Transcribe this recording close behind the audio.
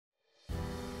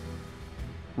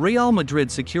Real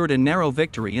Madrid secured a narrow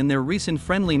victory in their recent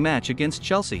friendly match against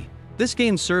Chelsea. This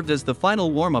game served as the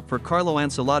final warm-up for Carlo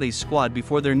Ancelotti's squad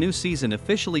before their new season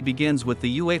officially begins with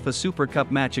the UEFA Super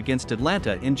Cup match against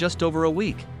Atlanta in just over a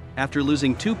week. After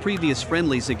losing 2 previous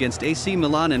friendlies against AC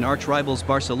Milan and arch-rivals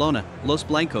Barcelona, Los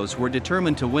Blancos were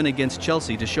determined to win against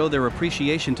Chelsea to show their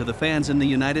appreciation to the fans in the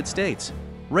United States.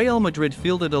 Real Madrid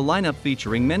fielded a lineup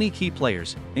featuring many key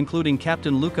players, including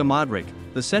captain Luka Modric,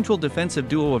 the central defensive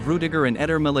duo of Rudiger and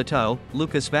Eder Militao,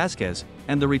 Lucas Vazquez,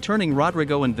 and the returning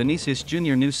Rodrigo and Vinicius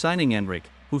Jr. new signing Enrique,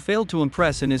 who failed to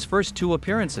impress in his first 2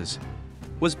 appearances,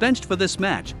 was benched for this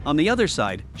match. On the other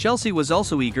side, Chelsea was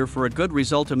also eager for a good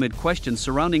result amid questions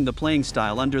surrounding the playing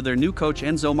style under their new coach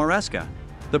Enzo Maresca.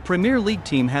 The Premier League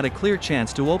team had a clear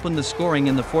chance to open the scoring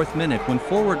in the 4th minute when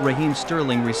forward Raheem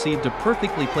Sterling received a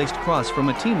perfectly placed cross from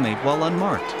a teammate while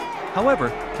unmarked. However,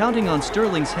 counting on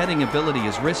Sterling's heading ability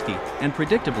is risky, and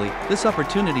predictably, this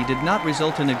opportunity did not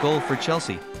result in a goal for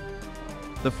Chelsea.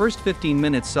 The first 15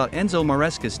 minutes saw Enzo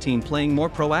Maresca's team playing more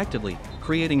proactively,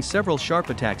 creating several sharp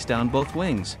attacks down both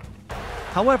wings.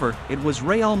 However, it was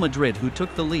Real Madrid who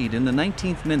took the lead in the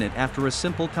 19th minute after a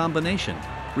simple combination.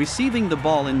 Receiving the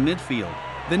ball in midfield,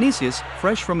 Vinicius,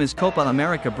 fresh from his Copa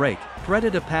America break,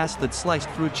 threaded a pass that sliced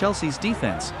through Chelsea's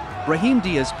defense. Raheem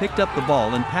Diaz picked up the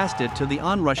ball and passed it to the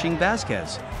on-rushing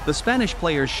Vazquez. The Spanish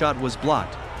player's shot was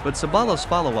blocked, but Ceballos'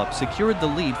 follow-up secured the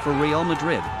lead for Real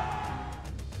Madrid.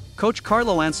 Coach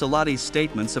Carlo Ancelotti's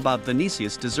statements about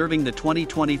Vinicius deserving the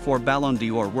 2024 Ballon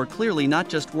d'Or were clearly not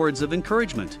just words of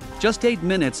encouragement. Just 8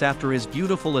 minutes after his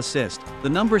beautiful assist, the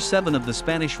number 7 of the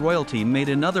Spanish royalty made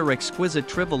another exquisite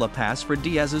trivela pass for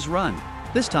Diaz's run.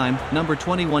 This time, number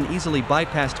 21 easily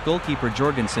bypassed goalkeeper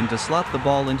Jorgensen to slot the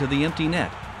ball into the empty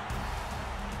net.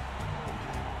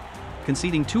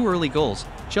 Conceding 2 early goals,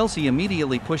 Chelsea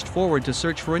immediately pushed forward to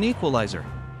search for an equalizer.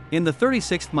 In the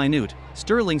 36th minute,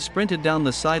 Sterling sprinted down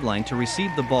the sideline to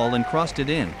receive the ball and crossed it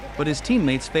in, but his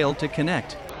teammates failed to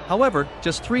connect. However,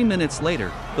 just 3 minutes later,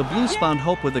 the Blues found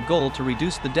hope with a goal to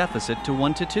reduce the deficit to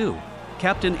 1-2.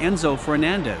 Captain Enzo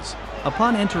Fernandez,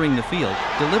 upon entering the field,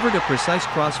 delivered a precise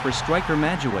cross for striker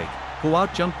Madueke, who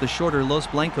outjumped the shorter Los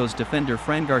Blancos defender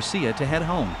Fran Garcia to head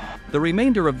home. The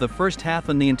remainder of the first half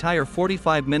and the entire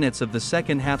 45 minutes of the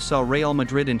second half saw Real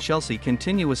Madrid and Chelsea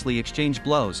continuously exchange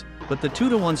blows, but the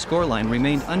 2-1 scoreline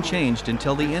remained unchanged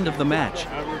until the end of the match.